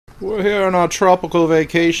We're here on our tropical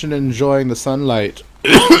vacation enjoying the sunlight.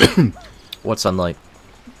 What sunlight?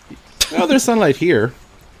 Oh, there's sunlight here.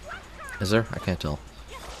 Is there? I can't tell.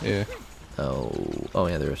 Yeah. Oh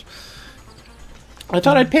yeah, there is. I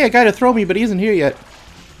thought I'd pay a guy to throw me, but he isn't here yet.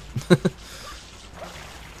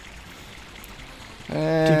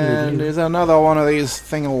 And there's another one of these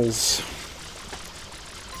thingles.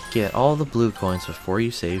 Get all the blue coins before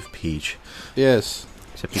you save Peach. Yes.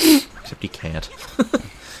 Except you can't.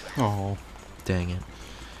 Oh. Dang it.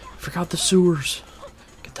 Forgot the sewers.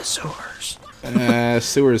 Get the sewers.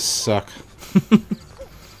 Sewers suck.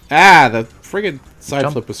 The friggin' side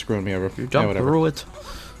Jump. flip was screwing me over. You jump through it.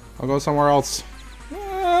 I'll go somewhere else.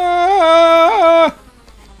 Ah!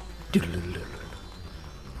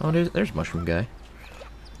 Oh, there's Mushroom Guy.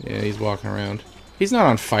 Yeah, he's walking around. He's not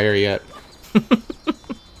on fire yet.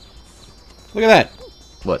 Look at that.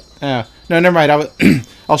 What? No, never mind.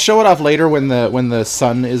 I'll show it off later when the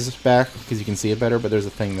sun is back because you can see it better. But there's a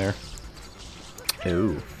thing there.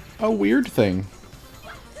 Ooh. A weird thing.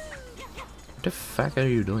 What the fuck are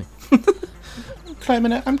you doing?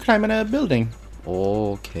 I'm climbing a building.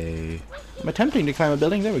 Okay. I'm attempting to climb a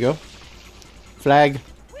building. There we go. Flag.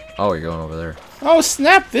 Oh, you're going over there. Oh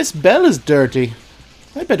snap! This bell is dirty.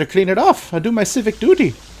 I better clean it off. I'll do my civic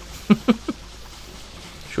duty.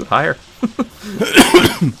 Shoot higher.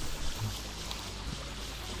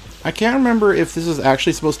 I can't remember if this is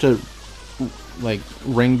actually supposed to like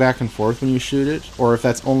ring back and forth when you shoot it, or if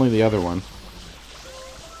that's only the other one.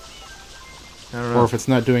 I don't know. Or if it's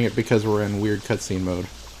not doing it because we're in weird cutscene mode.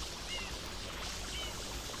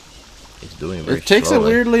 It's doing it very It takes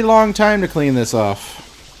slowly. a weirdly long time to clean this off.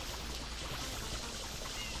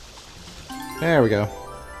 There we go.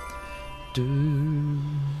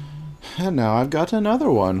 And now I've got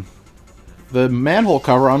another one. The manhole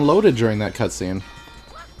cover unloaded during that cutscene.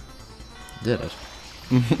 Did it?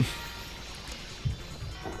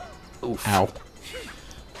 Oof. Ow.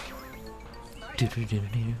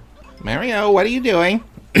 Mario, what are you doing?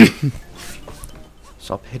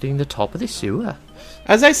 Stop hitting the top of the sewer.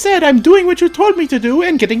 As I said, I'm doing what you told me to do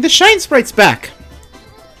and getting the shine sprites back.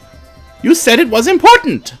 You said it was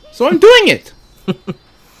important, so I'm doing it.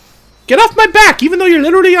 Get off my back, even though you're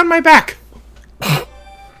literally on my back.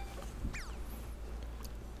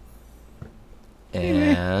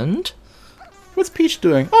 And What's Peach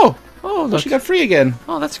doing? Oh, look. she got free again.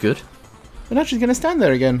 Oh, that's good. And now she's gonna stand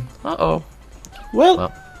there again. Uh-oh.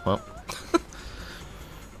 Well, Well.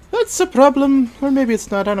 that's a problem. Or maybe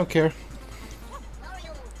it's not, I don't care.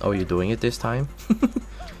 Oh, you're doing it this time?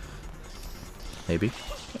 Maybe.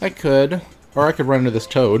 I could. Or I could run into this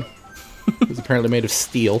toad. It's apparently made of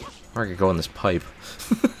steel. Or I could go in this pipe.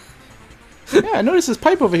 Yeah, I noticed this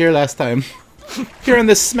pipe over here last time. Here on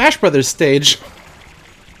this Smash Brothers stage.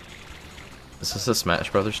 Is this a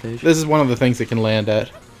Smash Brothers stage? This is one of the things it can land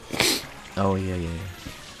at. Oh, yeah.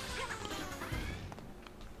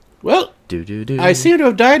 Well, Do. I seem to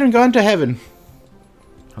have died and gone to heaven.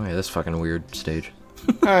 Oh, yeah, this fucking weird stage.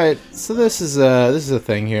 Alright, so this is a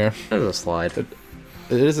thing here. There's a slide. It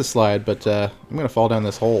is a slide, but I'm gonna fall down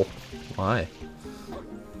this hole. Why?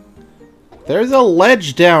 There's a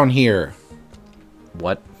ledge down here.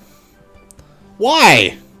 What?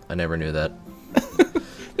 Why? I never knew that.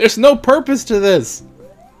 There's no purpose to this.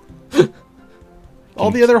 All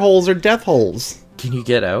the other holes are death holes. Can you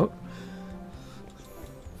get out?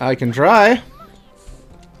 I can try.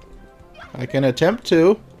 I can attempt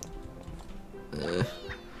to.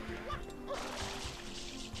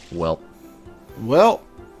 Well. Well,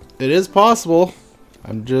 it is possible.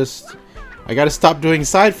 I gotta stop doing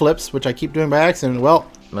side flips, which I keep doing by accident. Well,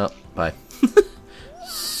 Bye.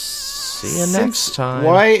 See you next time.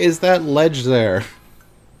 Why is that ledge there?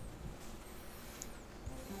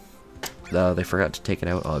 They forgot to take it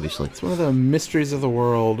out, obviously. It's one of the mysteries of the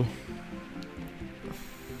world.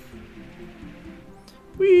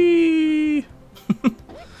 Whee!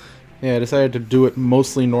 Yeah, I decided to do it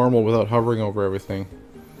mostly normal without hovering over everything.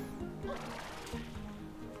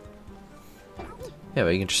 Yeah, but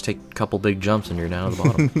you can just take a couple big jumps and you're down at the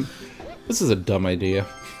bottom. This is a dumb idea.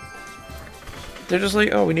 They're just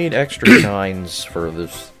like, oh, we need extra shines for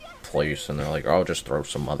this place. And they're like, oh, just throw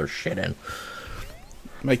some other shit in.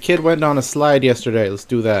 My kid went on a slide yesterday. Let's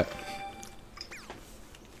do that.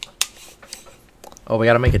 Oh, we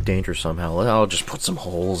gotta make it dangerous somehow. I'll just put some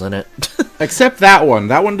holes in it. Except that one.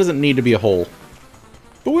 That one doesn't need to be a hole.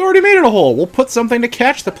 But we already made it a hole. We'll put something to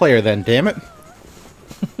catch the player then, damn it.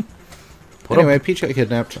 Anyway, Peach got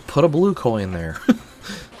kidnapped. Put a blue coin there.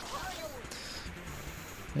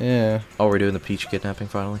 Yeah. Oh, we're doing the Peach kidnapping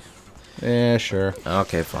finally? Yeah, sure.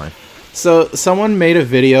 Okay, fine. So, someone made a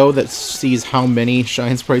video that sees how many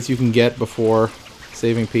shine sprites you can get before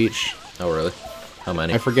saving Peach. Oh, really? How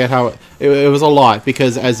many? I forget how... It was a lot,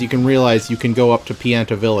 because as you can realize, you can go up to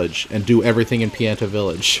Pianta Village and do everything in Pianta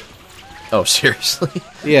Village. Oh, seriously?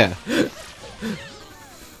 Yeah.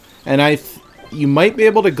 And you might be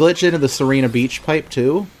able to glitch into the Serena Beach pipe,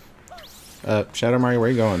 too. Shadow Mario, where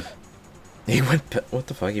are you going? He went... What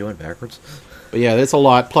the fuck? He went backwards? But yeah, it's a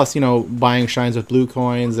lot. Plus, you know, buying shines with blue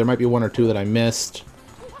coins. There might be one or two that I missed.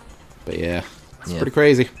 But yeah, it's pretty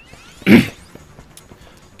crazy.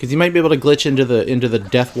 Because you might be able to glitch into the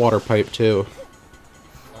Death Water pipe too.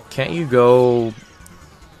 Can't you go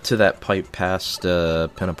to that pipe past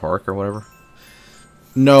Pinna Park or whatever?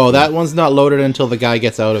 No, that one's not loaded until the guy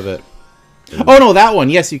gets out of it. Oh no, that one.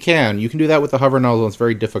 Yes, you can. You can do that with the hover nozzle. It's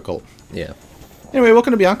very difficult. Yeah. Anyway,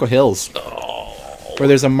 welcome to Bianco Hills. Where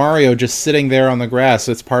there's a Mario just sitting there on the grass.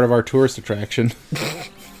 It's part of our tourist attraction.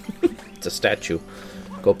 It's a statue.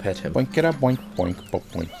 Go pet him. Boink it up, boink, boink, boink,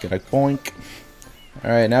 boink it up, boink.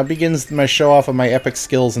 Alright, now begins my show off of my epic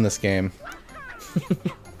skills in this game.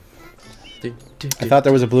 I thought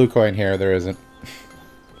there was a blue coin here. There isn't.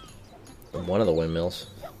 One of the windmills.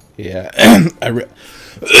 Yeah.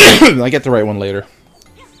 I get the right one later.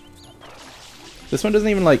 This one doesn't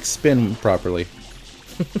even, like, spin properly.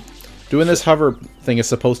 Doing this hover thing is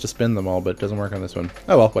supposed to spin them all, but it doesn't work on this one.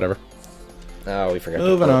 Oh well, whatever. Oh, we forgot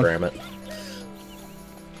Moving to program it.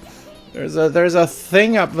 There's a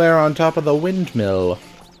thing up there on top of the windmill.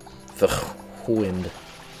 The wind.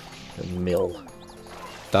 The mill.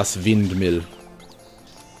 Das Windmill.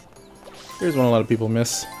 Here's one a lot of people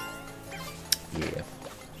miss. Yeah.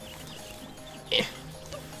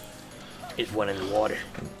 There's one in the water.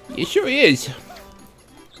 It sure is.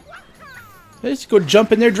 Let's go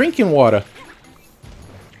jump in there drinking water.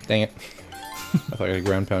 Dang it. I thought I could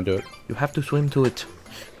ground pound to it. You have to swim to it.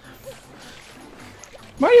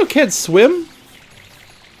 Mario can't swim.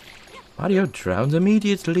 Mario drowns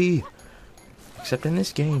immediately. Except in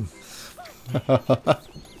this game. Oh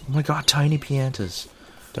my god, tiny piantas.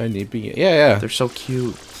 Tiny bee. Yeah. They're so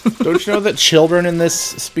cute. Don't you know that children in this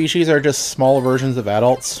species are just small versions of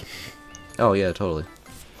adults? Oh yeah, totally.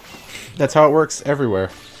 That's how it works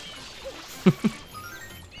everywhere.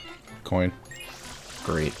 Coin.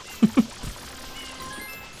 Great.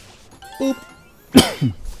 Boop.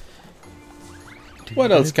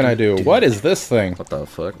 What else can I do? What is this thing? What the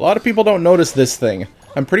fuck? A lot of people don't notice this thing.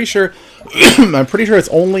 I'm pretty sure I'm pretty sure it's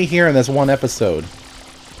only here in this one episode.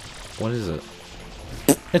 What is it?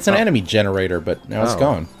 It's an enemy generator, but now it's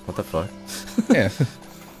gone. What the fuck? Yeah.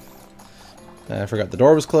 I forgot the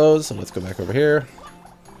door was closed, so let's go back over here.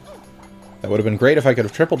 That would have been great if I could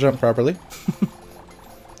have triple jumped properly.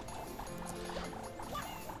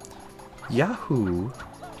 Yahoo!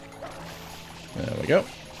 There we go.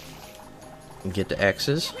 Get to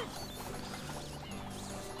X's.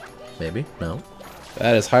 Maybe? No.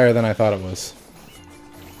 That is higher than I thought it was.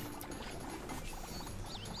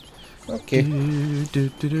 Okay.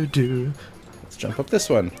 Let's jump up this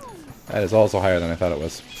one. That is also higher than I thought it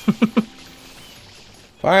was.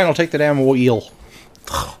 Fine, I'll take the damn wheel.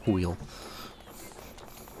 Wheel.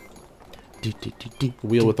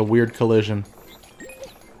 Wheel with a weird collision.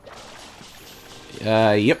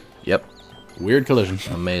 Yep. Yep. Weird collision.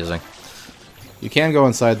 Amazing. You can go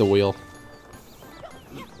inside the wheel.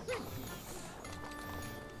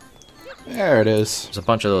 There it is. There's a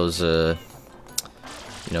bunch of those, you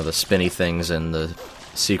know, the spinny things and the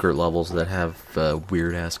secret levels that have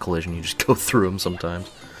weird-ass collision. You just go through them sometimes.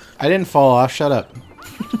 I didn't fall off. Shut up.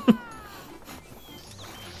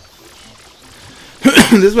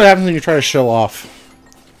 This is what happens when you try to show off.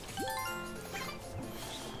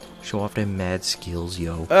 Show off them mad skills,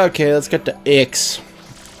 yo. Okay, let's get to X.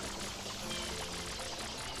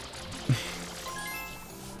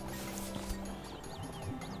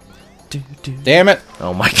 Damn it!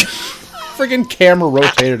 Oh my god. Friggin' camera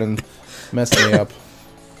rotated and messed me up.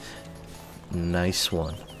 Nice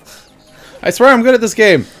one. I swear I'm good at this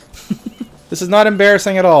game. This is not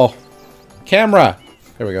embarrassing at all. Camera.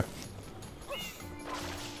 There we go.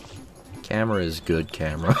 Camera is good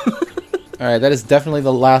camera. Alright, that is definitely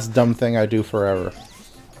the last dumb thing I do forever.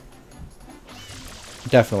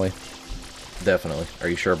 Definitely. Definitely. Are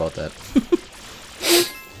you sure about that?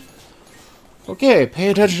 Okay, pay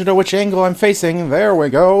attention to which angle I'm facing. There we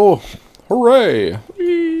go. Hooray!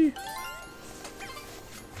 Whee.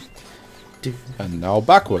 And now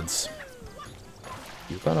backwards.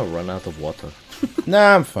 You're gonna run out of water.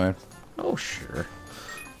 Nah, I'm fine. Oh, sure.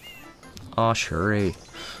 Oh, sure.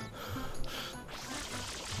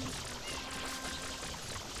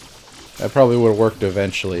 That probably would have worked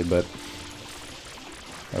eventually, but...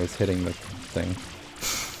 I was hitting the thing.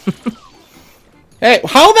 Hey,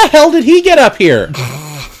 how the hell did he get up here?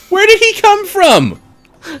 Where did he come from?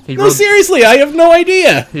 No, seriously, I have no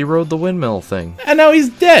idea. He rode the windmill thing. And now he's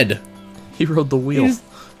dead. He rode the wheel.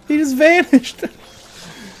 He just vanished.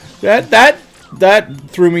 That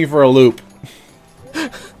threw me for a loop.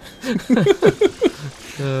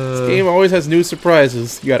 This game always has new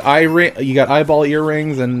surprises. You got eyeball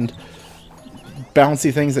earrings and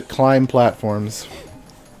bouncy things that climb platforms.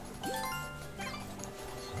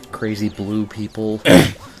 Crazy blue people.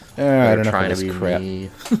 I don't know trying if to be crap.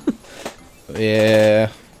 me.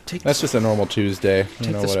 Yeah, that's just a normal Tuesday.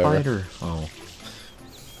 Take the whatever. spider. Oh.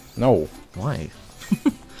 No. Why?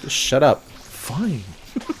 Just shut up. Fine.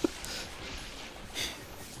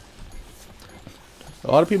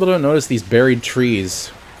 A lot of people don't notice these buried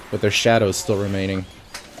trees with their shadows still remaining.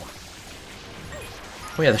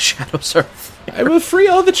 Oh yeah, the shadows are there. I will free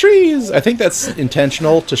all the trees! I think that's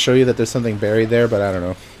intentional to show you that there's something buried there, but I don't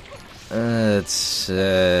know. It's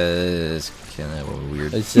kind of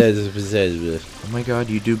weird. It says... Oh my god,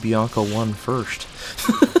 you do Bianca 1 first.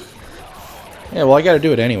 Yeah, well, I gotta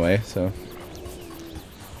do it anyway, so...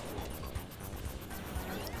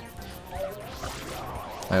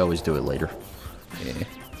 I always do it later. Yeah.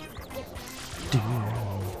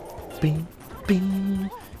 Bing, bing.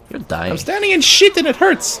 You're dying. I'm standing in shit and it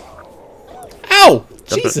hurts! Ow!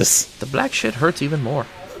 Jesus! The black shit hurts even more.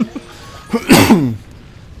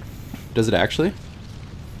 Does it actually?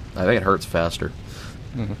 I think it hurts faster.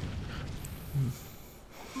 Mm-hmm.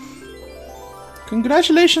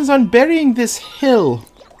 Congratulations on burying this hill.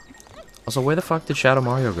 Also, where the fuck did Shadow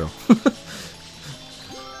Mario go?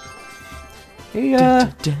 He,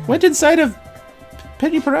 went inside of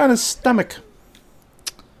Penny Piranha's stomach.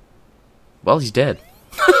 Well, he's dead.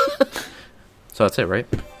 So that's it, right?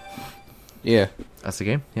 Yeah. That's the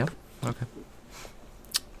game? Yeah? Okay.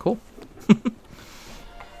 Cool.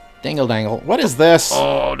 Dingle dangle. What is this?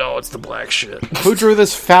 Oh, no, it's the black shit. Who drew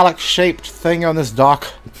this phallic-shaped thing on this dock?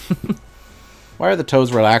 Why are the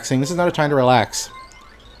toes relaxing? This is not a time to relax.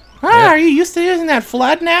 Ah, are you used to using that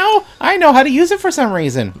flood now? I know how to use it for some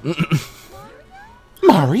reason.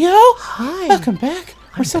 Mario? Hi. Welcome back.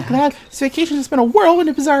 We're so glad. This vacation has been a whirlwind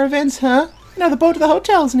of bizarre events, huh? Now the boat to the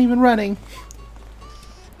hotel isn't even running.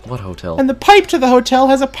 What hotel? And the pipe to the hotel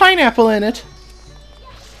has a pineapple in it.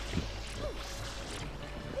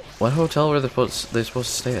 What hotel were they supposed to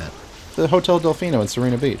stay at? The Hotel Delfino in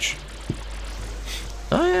Serena Beach.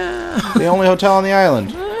 Oh, yeah. The only hotel on the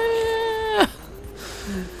island. Oh,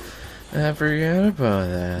 yeah. I forgot about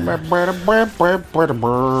that.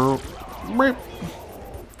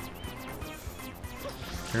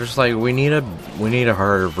 They're just like, we need a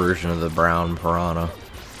harder version of the brown piranha.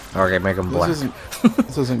 Okay, make them black.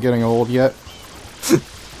 This isn't getting old yet.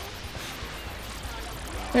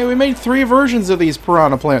 Hey, we made 3 versions of these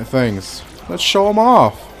piranha plant things. Let's show them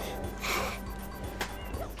off.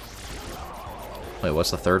 Wait,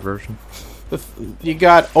 what's the third version? You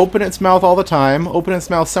got open its mouth all the time, open its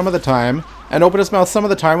mouth some of the time, and open its mouth some of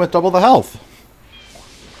the time with double the health.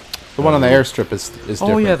 The one on the airstrip is different.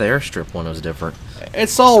 Oh yeah, the airstrip one was different.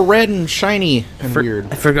 It's all red and shiny and weird.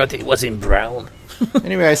 I forgot it was in brown.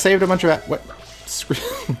 Anyway, I saved a bunch of... What?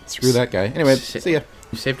 Screw that guy. Anyway, see ya.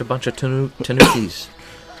 You saved a bunch of tanukis.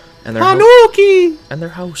 And their Tanuki! And their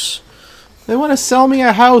house. They want to sell me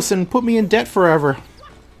a house and put me in debt forever.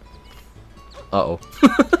 Uh-oh.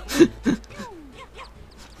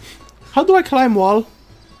 How do I climb wall?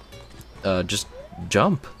 Just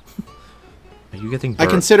jump. Are you getting bird?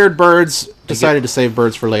 I considered birds, decided to save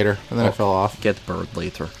birds for later, and then I fell off. Get bird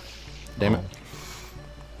later. Damn it.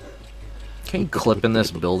 Can you clip in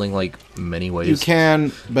this building, like, many ways? You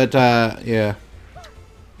can, but, yeah.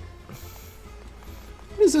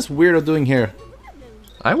 What is this weirdo doing here?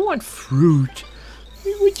 I want fruit.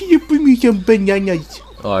 Would you bring me some bananas?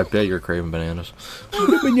 Oh, I bet you're craving bananas.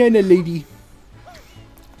 The banana lady.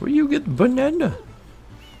 Where you get banana?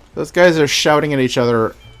 Those guys are shouting at each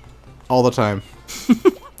other all the time.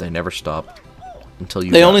 They never stop until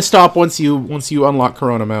you. They only stop once you unlock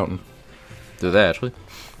Corona Mountain. Do they actually?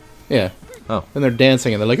 Yeah. Oh. And they're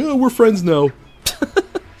dancing and they're like, "Oh, we're friends now."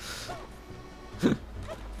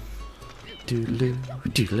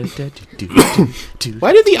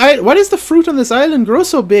 Why does the fruit on this island grow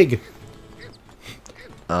so big?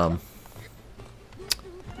 It's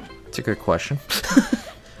a good question.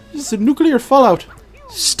 This is a nuclear fallout.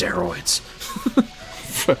 Steroids.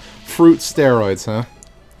 Fruit steroids, huh?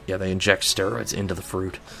 Yeah, they inject steroids into the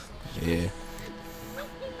fruit. Yeah.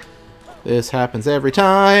 This happens every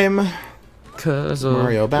time. Cause of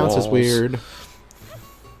Mario bounces walls. weird.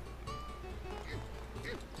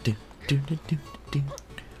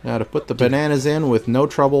 Now to put the bananas in with no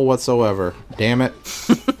trouble whatsoever. Damn it.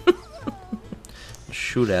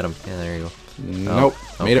 Shoot at him. Yeah, there you go. Nope.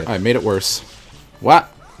 Okay. I made it worse. What?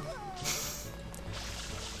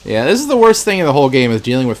 Yeah, this is the worst thing in the whole game is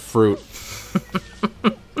dealing with fruit.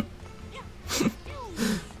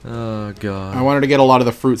 Oh, God. I wanted to get a lot of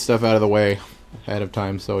the fruit stuff out of the way ahead of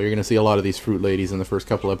time, so you're going to see a lot of these fruit ladies in the first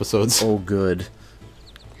couple episodes. Oh, good.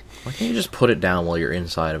 Why can't you just put it down while you're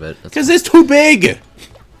inside of it? Because it's too big!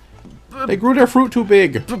 They grew their fruit too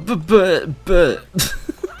big. But.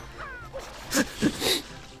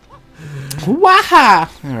 Waha!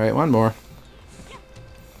 Alright, one more.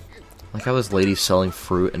 Like how this lady's selling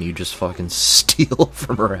fruit and you just fucking steal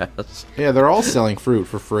from her ass. Yeah, they're all selling fruit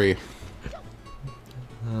for free.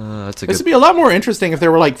 That's a This good... would be a lot more interesting if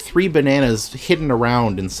there were like 3 bananas hidden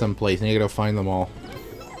around in some place and you gotta find them all.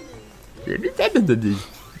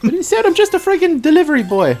 But instead, I'm just a friggin' delivery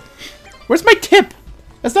boy. Where's my tip?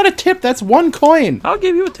 That's not a tip, that's 1 coin. I'll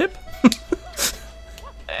give you a tip.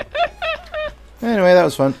 Anyway, that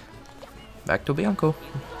was fun. Back to Bianco.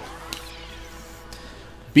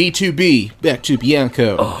 B2B, back to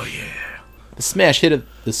Bianco. Oh, yeah. The smash hit of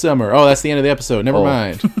the summer. Oh, that's the end of the episode. Never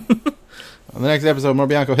mind. On the next episode, more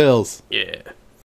Bianco Hills. Yeah.